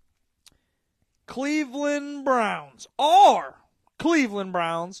 Cleveland Browns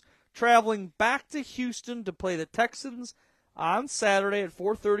traveling back to Houston to play the Texans on Saturday at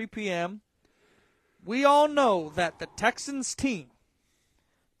 4:30 p.m. We all know that the Texans team,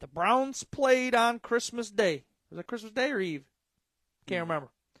 the Browns played on Christmas Day. Was it Christmas Day or Eve? Can't remember.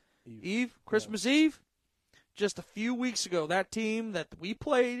 Eve? Christmas Eve? Just a few weeks ago, that team that we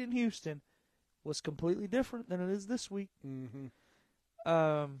played in Houston was completely different than it is this week. Mm-hmm.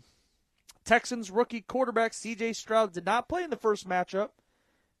 Texans rookie quarterback C.J. Stroud did not play in the first matchup,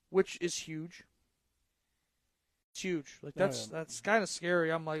 which is huge. It's huge. Like that's kind of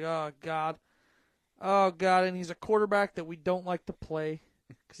scary. I'm like, oh God, and he's a quarterback that we don't like to play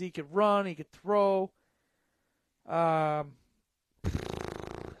because he could run, he could throw. This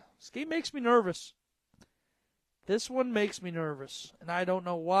game makes me nervous. This one makes me nervous, and I don't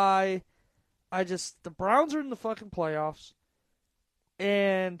know why. The Browns are in the fucking playoffs,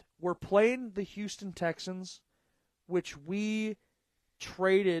 and we're playing the Houston Texans, which we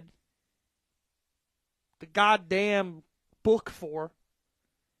traded the goddamn book for.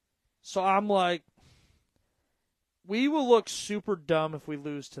 So I'm like, we will look super dumb if we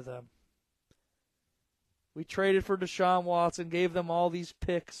lose to them. We traded for Deshaun Watson, gave them all these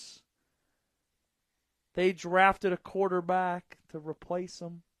picks. They drafted a quarterback to replace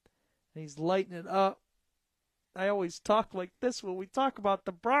him, and he's lighting it up. I always talk like this when we talk about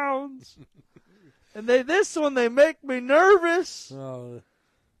the Browns. And this one, they make me nervous. Oh.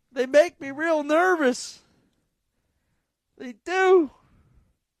 They make me real nervous. They do.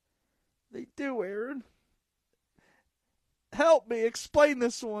 They do, Aaron. Help me explain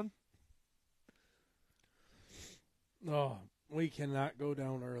this one. Oh, we cannot go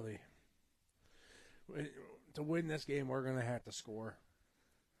down early. To win this game, we're going to have to score.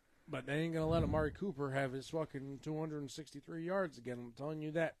 But they ain't going to let Amari Cooper have his fucking 263 yards again. I'm telling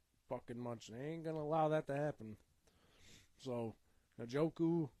you that fucking much. They ain't going to allow that to happen. So,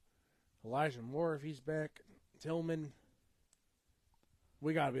 Njoku, Elijah Moore, if he's back, Tillman,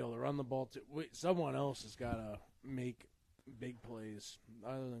 we got to be able to run the ball. Someone else has got to make big plays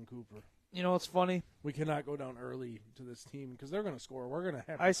other than Cooper. You know what's funny? We cannot go down early to this team because they're going to score. We're going to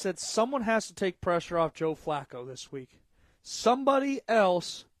have. I said someone has to take pressure off Joe Flacco this week. Somebody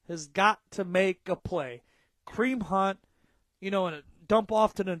else has got to make a play. Kareem Hunt, and a dump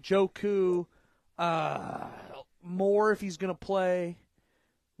off to Njoku, Moore if he's going to play.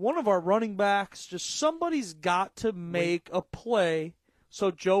 One of our running backs, just somebody's got to make a play so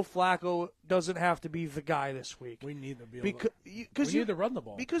Joe Flacco doesn't have to be the guy this week. We need to be able we need to run the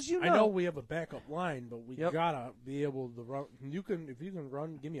ball. Because I know we have a backup line, but we gotta be able to run. If you can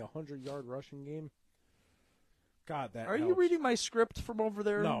run, give me a 100-yard rushing game. God, that Are helps. you reading my script from over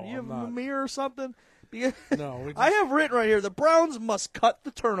there? No, you have I'm not. a mirror or something? No, I have written right here: the Browns must cut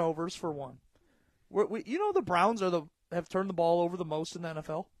the turnovers for one. The Browns have turned the ball over the most in the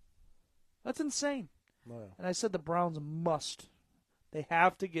NFL. That's insane. Oh, yeah. And I said the Browns must. They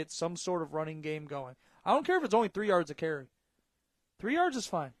have to get some sort of running game going. I don't care if it's only 3 yards a carry. 3 yards is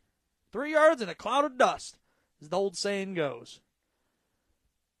fine. 3 yards in a cloud of dust, as the old saying goes.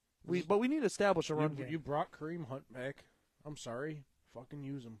 But we need to establish a run game. You brought Kareem Hunt back. I'm sorry. Fucking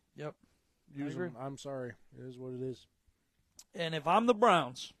use him. Yep. Use him. I'm sorry. It is what it is. And if I'm the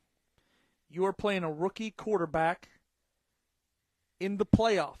Browns, you are playing a rookie quarterback in the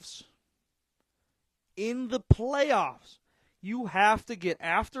playoffs. In the playoffs. You have to get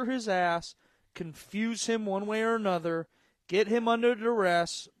after his ass, confuse him one way or another, get him under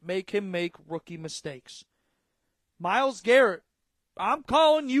duress, make him make rookie mistakes. Myles Garrett, I'm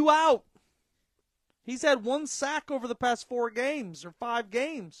calling you out. He's had 1 sack over the past 4 games or 5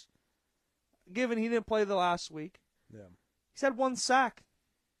 games, given he didn't play the last week. Yeah. He's had 1 sack.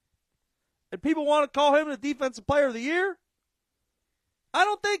 And people want to call him the Defensive Player of the Year? I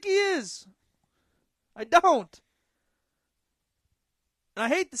don't think he is. I don't. And I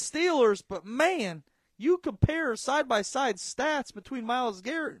hate the Steelers, but man, you compare side-by-side stats between Myles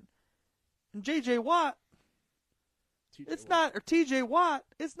Garrett and J.J. Watt. T.J. Watt.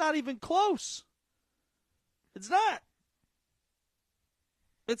 It's not even close. It's not.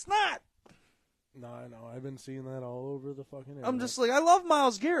 It's not. No, I know. I've been seeing that all over the fucking internet. I'm just like, I love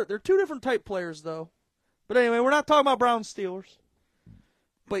Myles Garrett. They're two different type players, though. But anyway, we're not talking about Browns Steelers.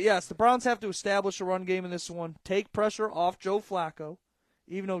 But yes, the Browns have to establish a run game in this one. Take pressure off Joe Flacco.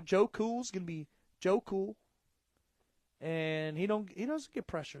 Even though Joe Cool's going to be Joe Cool. And he doesn't get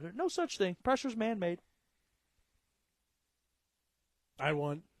pressure. There's no such thing. Pressure's man-made. I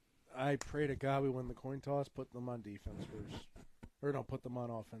pray to God we win the coin toss, put them on defense first. Or don't put them on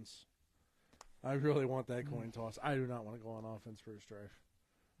offense. I really want that coin toss. I do not want to go on offense first drive.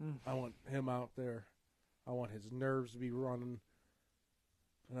 I want him out there. I want his nerves to be running.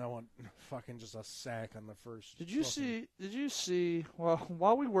 And I want fucking just a sack on the first. Did you see, well,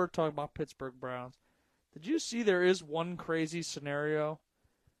 while we were talking about Pittsburgh Browns, did you see there is one crazy scenario?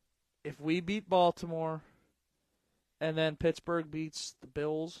 If we beat Baltimore and then Pittsburgh beats the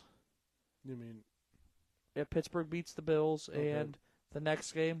Bills. You mean? If Pittsburgh beats the Bills okay. And the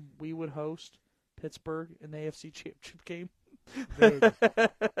next game we would host Pittsburgh in the AFC Championship game.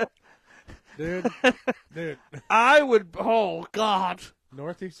 Dude. I would, oh, God.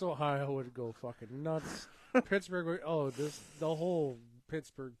 Northeast Ohio would go fucking nuts. Pittsburgh would, the whole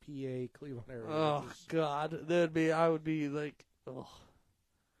Pittsburgh, PA, Cleveland area. Oh, God. I would be like, oh.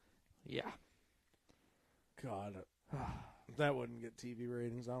 Yeah. God. That wouldn't get TV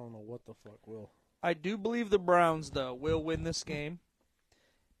ratings. I don't know what the fuck will. I do believe the Browns, though, will win this game.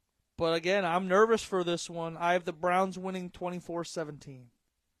 But again, I'm nervous for this one. I have the Browns winning 24-17.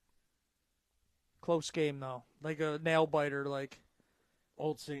 Close game, though. Like a nail-biter, like.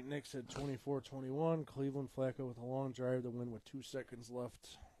 Old St. Nick said 24-21. Cleveland Flacco with a long drive to win with 2 seconds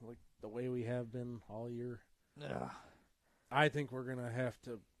left. Like the way we have been all year. Yeah. I think we're going to have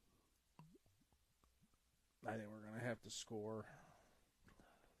to score.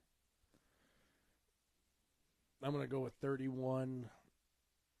 I'm going to go with 31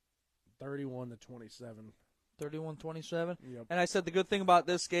 to 27. 31-27? Yep. And I said the good thing about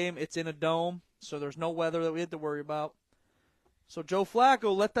this game, it's in a dome, so there's no weather that we have to worry about. So Joe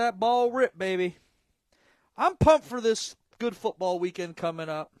Flacco, let that ball rip, baby. I'm pumped for this good football weekend coming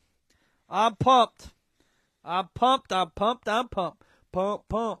up. I'm pumped. Pump it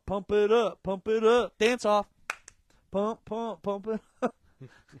up. Dance off. Pump it up.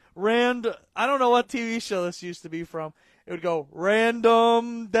 I don't know what TV show this used to be from. It would go,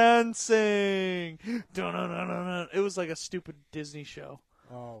 random dancing. Dun-dun-dun-dun-dun. It was like a stupid Disney show.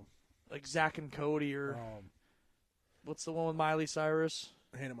 Oh. Like Zack and Cody or what's the one with Miley Cyrus?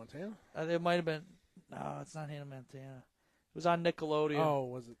 Hannah Montana? It might have been. No, it's not Hannah Montana. It was on Nickelodeon. Oh,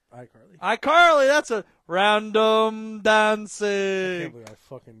 was it iCarly? iCarly, that's a random dancing. I can't believe I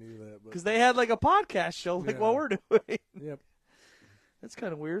fucking knew that. Because they had like a podcast show like what we're doing. Yep. That's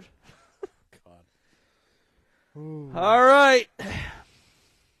kind of weird. God. Ooh. All right.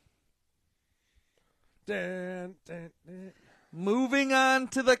 Moving on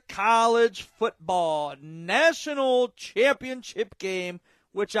to the college football national championship game,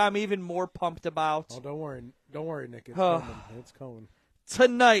 which I'm even more pumped about. Oh, don't worry, Nick. It's coming. It's coming.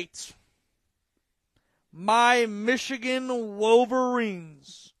 Tonight, my Michigan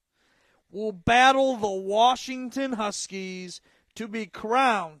Wolverines will battle the Washington Huskies to be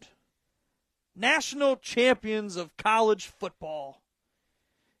crowned national champions of college football.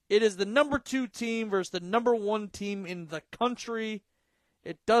 It is the number 2 team versus the number 1 team in the country.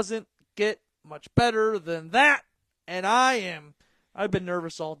 It doesn't get much better than that, and I've been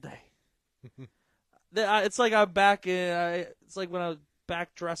nervous all day. It's like I'm back in. It's like when I was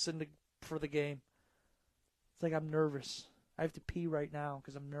back dressing for the game. It's like I'm nervous. I have to pee right now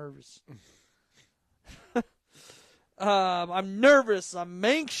because I'm nervous. I'm nervous. I'm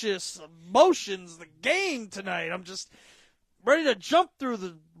anxious. Emotions. The game tonight. I'm just ready to jump through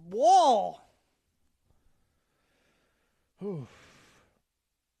the wall.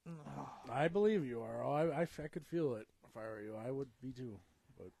 I believe you are. I could feel it. If I were you, I would be too.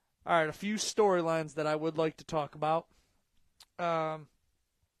 But all right, a few storylines that I would like to talk about.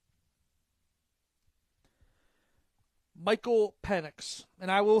 Michael Penix.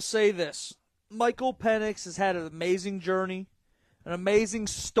 And I will say this. Michael Penix has had an amazing journey, an amazing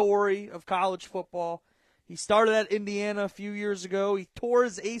story of college football. He started at Indiana a few years ago. He tore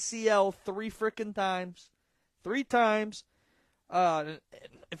his ACL 3 times.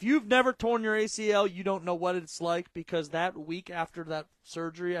 If you've never torn your ACL, you don't know what it's like, because that week after that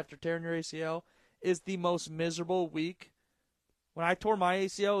surgery, after tearing your ACL, is the most miserable week When I tore my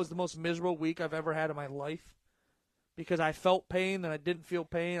ACL, it was the most miserable week I've ever had in my life because I felt pain and I didn't feel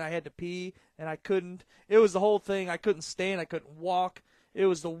pain. I had to pee and I couldn't. It was the whole thing. I couldn't stand. I couldn't walk. It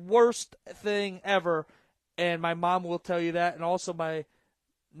was the worst thing ever, and my mom will tell you that, and also my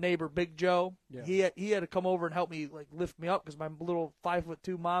neighbor Big Joe. Yeah. He had to come over and help me, like, lift me up because my little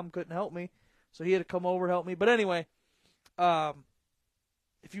 5'2" mom couldn't help me, so he had to come over and help me. But anyway,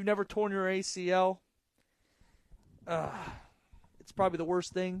 if you've never torn your ACL, it's probably the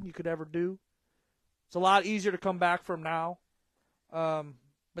worst thing you could ever do. It's a lot easier to come back from now,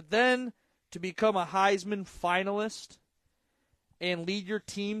 but then to become a Heisman finalist and lead your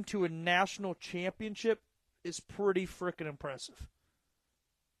team to a national championship is pretty freaking impressive.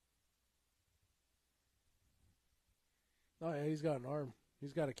 Oh, yeah, he's got an arm.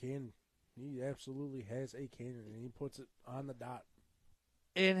 He's got a cannon. He absolutely has a cannon, and he puts it on the dot.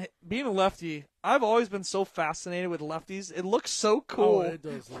 And being a lefty, I've always been so fascinated with lefties. It looks so cool it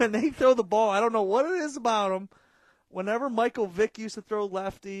does when they throw the ball. I don't know what it is about them. Whenever Michael Vick used to throw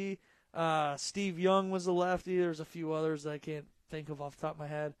lefty, Steve Young was a lefty. There's a few others that I can't think of off the top of my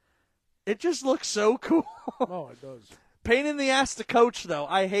head. It just looks so cool. Oh, it does. Pain in the ass to coach, though.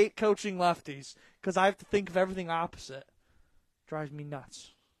 I hate coaching lefties because I have to think of everything opposite. Drives me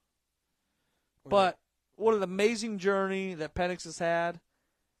nuts. But what an amazing journey that Penix has had.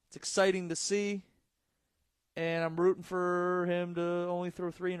 It's exciting to see. And I'm rooting for him to only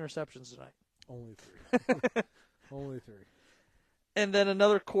throw 3 interceptions tonight. Only 3. Only 3. And then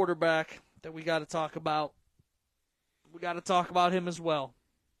another quarterback that we got to talk about. We got to talk about him as well.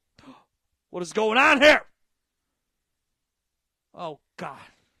 What is going on here? Oh, God.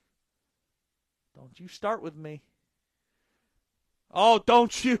 Don't you start with me. Oh,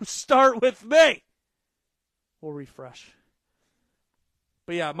 don't you start with me. We'll refresh.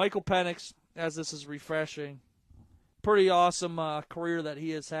 But, yeah, Michael Penix, as this is refreshing, pretty awesome career that he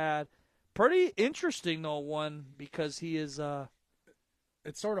has had. Pretty interesting, though, one, because he is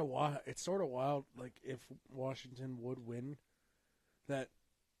It's sort of wild, like, if Washington would win, that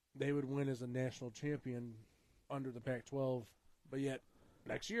they would win as a national champion under the Pac-12. But yet,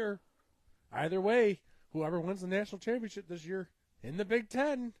 next year, either way, whoever wins the national championship this year in the Big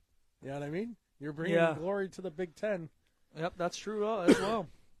Ten, you know what I mean? You're bringing glory to the Big Ten. Yep, that's true as well.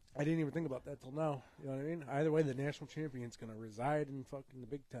 I didn't even think about that till now. You know what I mean? Either way, the national champion's going to reside in fucking the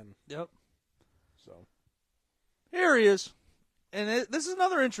Big Ten. Yep. So here he is. And this is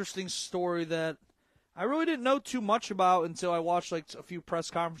another interesting story that I really didn't know too much about until I watched like a few press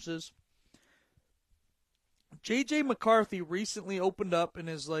conferences. J.J. McCarthy recently opened up in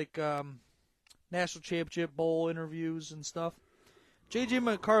his like national championship bowl interviews and stuff. J.J.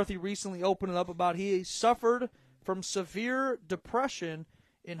 McCarthy recently opened up about he suffered from severe depression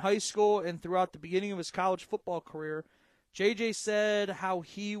in high school and throughout the beginning of his college football career. J.J. said how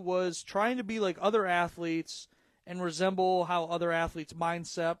he was trying to be like other athletes and resemble how other athletes'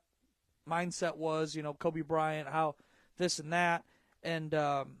 mindset was, you know, Kobe Bryant, how this and that, and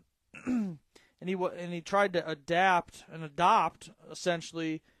and he tried to adapt and adopt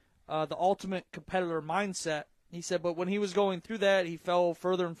essentially the ultimate competitor mindset. He said, but when he was going through that, he fell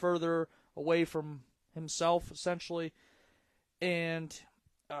further and further away from himself, essentially, and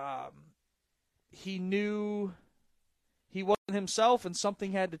he knew he wasn't himself, and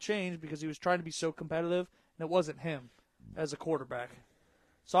something had to change because he was trying to be so competitive, and it wasn't him as a quarterback.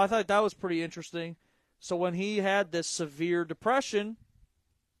 So I thought that was pretty interesting. So when he had this severe depression,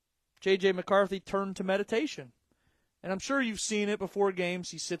 J.J. McCarthy turned to meditation. And I'm sure you've seen it before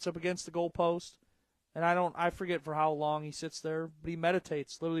games. He sits up against the goalpost, and I forget for how long he sits there, but he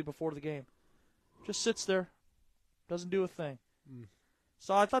meditates literally before the game. Just sits there, doesn't do a thing.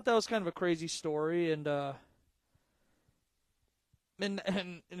 So I thought that was kind of a crazy story, and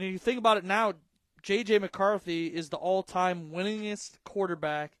you think about it now, J.J. McCarthy is the all-time winningest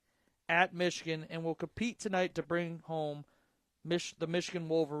quarterback at Michigan and will compete tonight to bring home the Michigan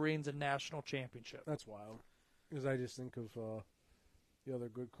Wolverines a national championship. that's wild. Because I just think of the other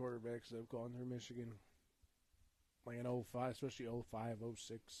good quarterbacks that have gone through Michigan, like in 05, especially 05,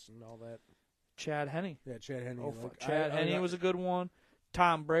 06, and all that. Chad Henne. Yeah, Chad Henne. Chad Henne was a good one.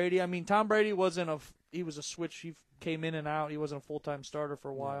 Tom Brady. I mean, Tom Brady he was a switch. He came in and out. He wasn't a full-time starter for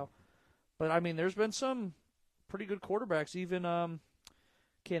a while. Yeah. But, I mean, there's been some pretty good quarterbacks. Even,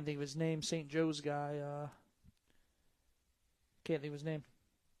 can't think of his name, St. Joe's guy. Can't think of his name.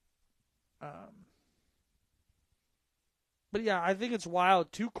 But, yeah, I think it's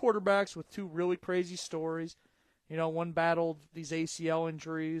wild. 2 quarterbacks with 2 really crazy stories. You know, one battled these ACL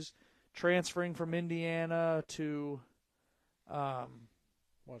injuries, transferring from Indiana to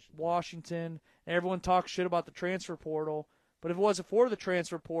Washington. And everyone talks shit about the transfer portal. But if it wasn't for the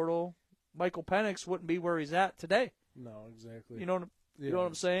transfer portal, Michael Penix wouldn't be where he's at today. No, exactly. You know what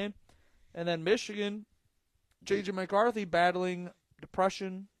I'm saying? And then Michigan, J.J. McCarthy battling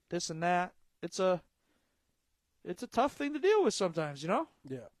depression, this and that. It's a tough thing to deal with sometimes, you know?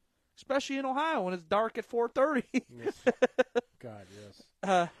 Yeah. Especially in Ohio when it's dark at 4:30. Yes. God,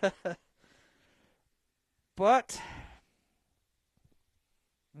 yes. But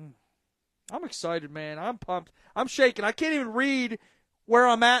I'm excited, man. I'm pumped. I'm shaking. I can't even read where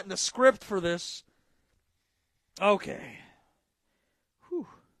I'm at in the script for this. Okay. Whew.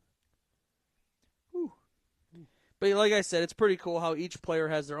 Whew. But like I said, it's pretty cool how each player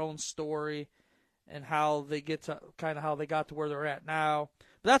has their own story and how they get to kind of how they got to where they're at now.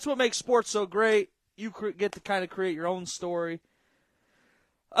 But that's what makes sports so great. You get to kind of create your own story.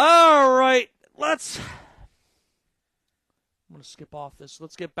 All right, I'm going to skip off this.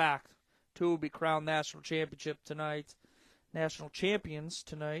 Let's get back to who will be crowned national champions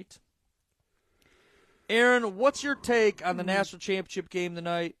tonight. Aaron, what's your take on the national championship game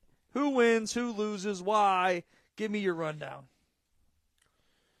tonight? Who wins? Who loses? Why? Give me your rundown.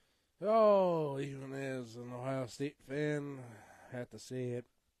 Oh, even as an Ohio State fan, I have to say it.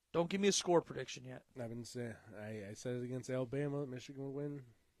 Don't give me a score prediction yet. I've been saying, I said it against Alabama. Michigan will win.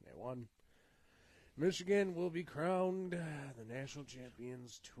 They won. Michigan will be crowned the national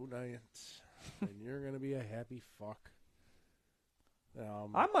champions tonight, and you're going to be a happy fuck.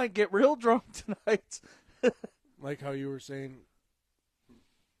 I might get real drunk tonight. Like how you were saying,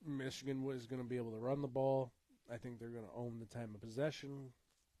 Michigan was going to be able to run the ball. I think they're going to own the time of possession.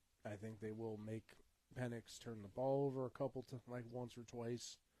 I think they will make Penix turn the ball over once or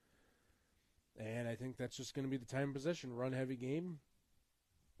twice. And I think that's just going to be the time of possession. Run heavy game.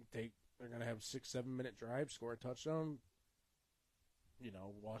 They're going to have 6-7 minute drive, score a touchdown.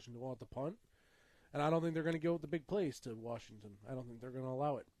 Washington will have to punt. And I don't think they're going to go with the big plays to Washington. I don't think they're going to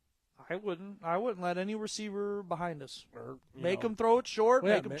allow it. I wouldn't let any receiver behind us. Make them throw it short.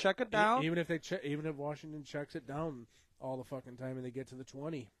 Make them check it down. Even if Washington checks it down all the fucking time and they get to the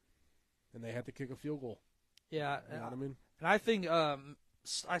 20, and they have to kick a field goal. Yeah, you know what I mean. And I think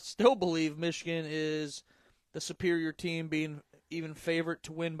I still believe Michigan is the superior team, being even favorite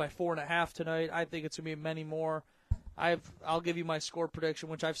to win by 4.5 tonight. I think it's gonna be many more. I'll give you my score prediction,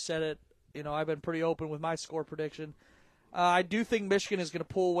 which I've said it. I've been pretty open with my score prediction. I do think Michigan is going to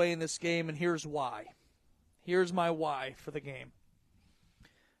pull away in this game, and here's why. Here's my why for the game.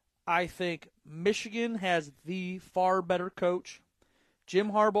 I think Michigan has the far better coach.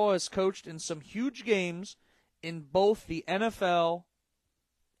 Jim Harbaugh has coached in some huge games in both the NFL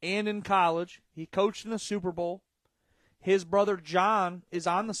and in college. He coached in the Super Bowl. His brother John is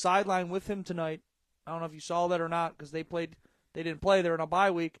on the sideline with him tonight. I don't know if you saw that or not, because they didn't play. They're in a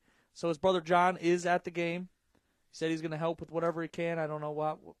bye week. So his brother John is at the game. He said he's going to help with whatever he can. I don't know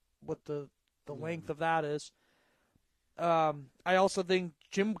what the length of that is. I also think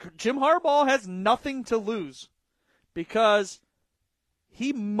Jim Harbaugh has nothing to lose, because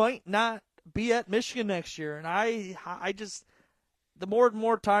he might not be at Michigan next year. And I just, the more and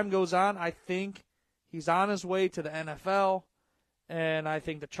more time goes on, I think he's on his way to the NFL. And I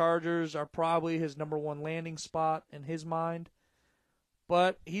think the Chargers are probably his number one landing spot in his mind.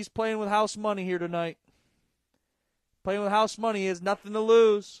 But he's playing with house money here tonight. Playing with house money, he has nothing to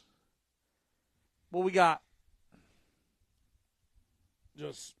lose. What we got?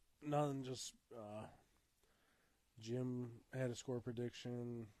 Just nothing. Just Jim had a score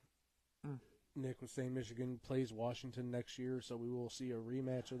prediction. Nick was saying Michigan plays Washington next year, so we will see a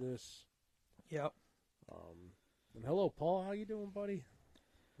rematch of this. Yep. And hello, Paul. How you doing, buddy?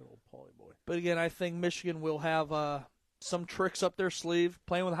 Good old Paulie boy. But again, I think Michigan will have some tricks up their sleeve,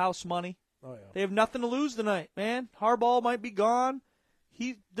 playing with house money. Oh yeah. They have nothing to lose tonight, man. Harbaugh might be gone.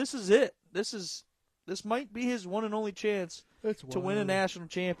 This is it. This might be his one and only chance to win a national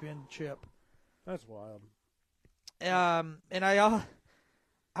championship. That's wild. And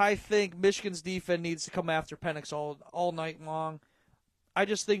I think Michigan's defense needs to come after Penix all night long. I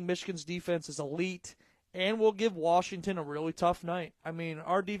just think Michigan's defense is elite and will give Washington a really tough night. I mean,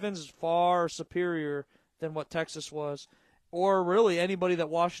 our defense is far superior than what Texas was, or really anybody that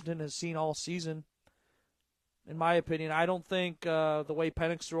Washington has seen all season. In my opinion, I don't think the way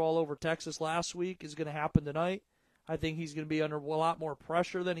Penix threw all over Texas last week is going to happen tonight. I think he's going to be under a lot more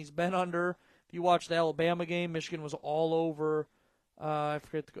pressure than he's been under. If you watch the Alabama game, Michigan was all over. I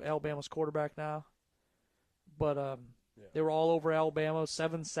forget Alabama's quarterback now. But they were all over Alabama.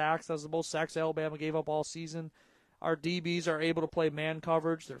 7 sacks. That was the most sacks Alabama gave up all season. Our DBs are able to play man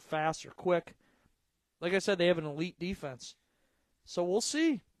coverage. They're fast. They're quick. Like I said, they have an elite defense. So we'll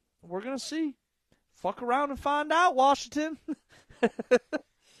see. We're going to see. Fuck around and find out, Washington.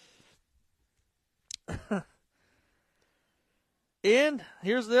 And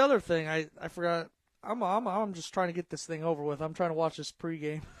here's the other thing. I forgot. I'm just trying to get this thing over with. I'm trying to watch this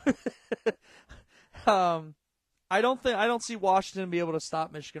pregame. I don't see Washington be able to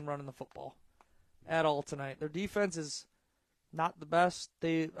stop Michigan running the football at all tonight. Their defense is not the best.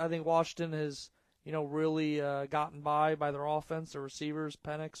 I think Washington has, really gotten by their offense, their receivers,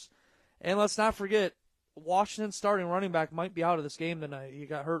 Penix. And let's not forget, Washington's starting running back might be out of this game tonight. He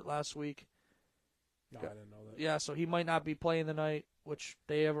got hurt last week. No, I didn't know that. Yeah, so he might not be playing tonight, which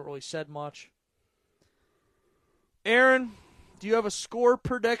they haven't really said much. Aaron, do you have a score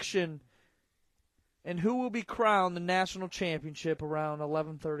prediction? And who will be crowned the national championship around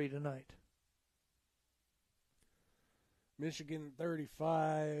 11:30 tonight? Michigan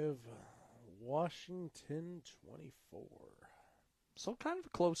 35, Washington 24. So kind of a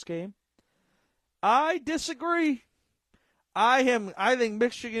close game. I disagree. I think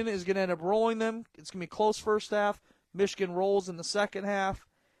Michigan is going to end up rolling them. It's going to be a close first half. Michigan rolls in the second half.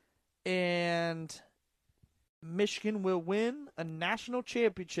 And Michigan will win a national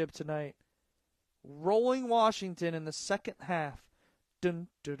championship tonight, rolling Washington in the second half. Dun,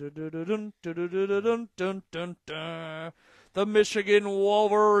 dun, dun, dun, dun, dun, dun, dun, dun, dun, dun. The Michigan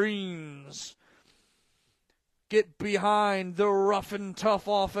Wolverines get behind the rough and tough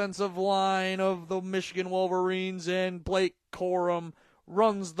offensive line of the Michigan Wolverines, and Blake Corum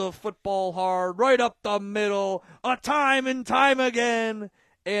runs the football hard right up the middle, time and time again,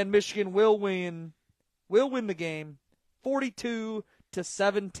 and Michigan will win the game,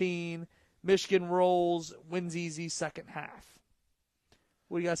 42-17. Michigan rolls, wins easy second half.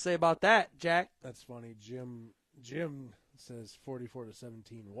 What do you got to say about that, Jack? That's funny. Jim says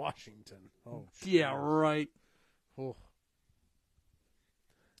 44-17 Washington. Oh, shit. Yeah, right. Oh.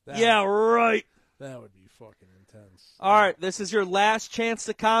 Right. That would be fucking intense. All right, this is your last chance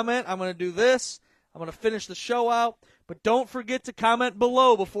to comment. I'm going to do this. I'm going to finish the show out. But don't forget to comment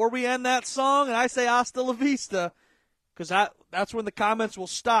below before we end that song, and I say hasta la vista, because that's when the comments will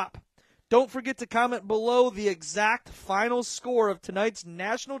stop. Don't forget to comment below the exact final score of tonight's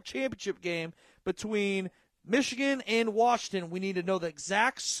national championship game between Michigan and Washington. We need to know the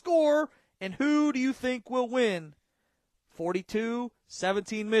exact score, and who do you think will win?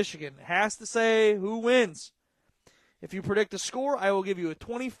 42-17 Michigan. It has to say who wins. If you predict the score, I will give you a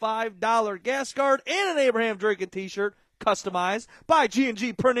 $25 gas card and an Abraham Drinking t-shirt, customized by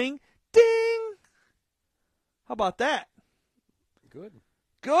G&G Printing. Ding! How about that? Good.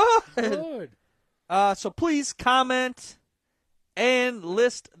 So please comment and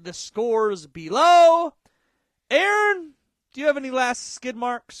list the scores below. Aaron, do you have any last skid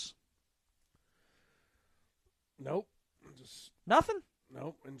marks? Nope. Nothing?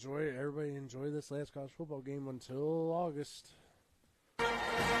 Nope. Everybody enjoy this last college football game until August.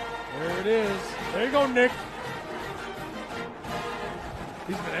 There it is. There you go, Nick.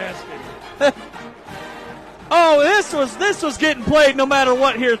 He's been asking. Oh, this was getting played no matter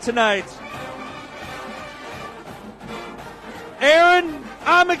what here tonight. Aaron,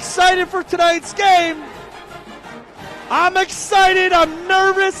 I'm excited for tonight's game. I'm excited, I'm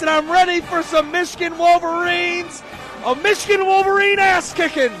nervous, and I'm ready for some Michigan Wolverines. A Michigan Wolverine ass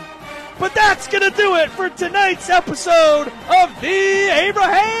kicking. But that's going to do it for tonight's episode of the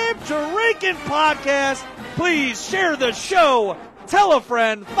Abraham Drinking Podcast. Please share the show. Tell a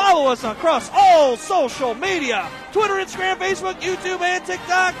friend. Follow us across all social media. Twitter, Instagram, Facebook, YouTube, and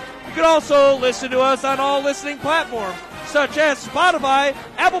TikTok. You can also listen to us on all listening platforms, such as Spotify,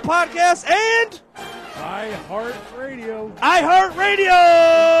 Apple Podcasts, and iHeartRadio.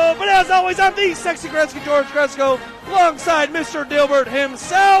 But as always, I'm the sexy Gretzky, George Gretzko, alongside Mr. Dilbert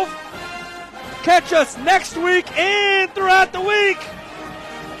himself. Catch us next week and throughout the week.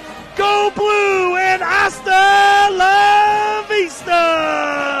 Go Blue and hasta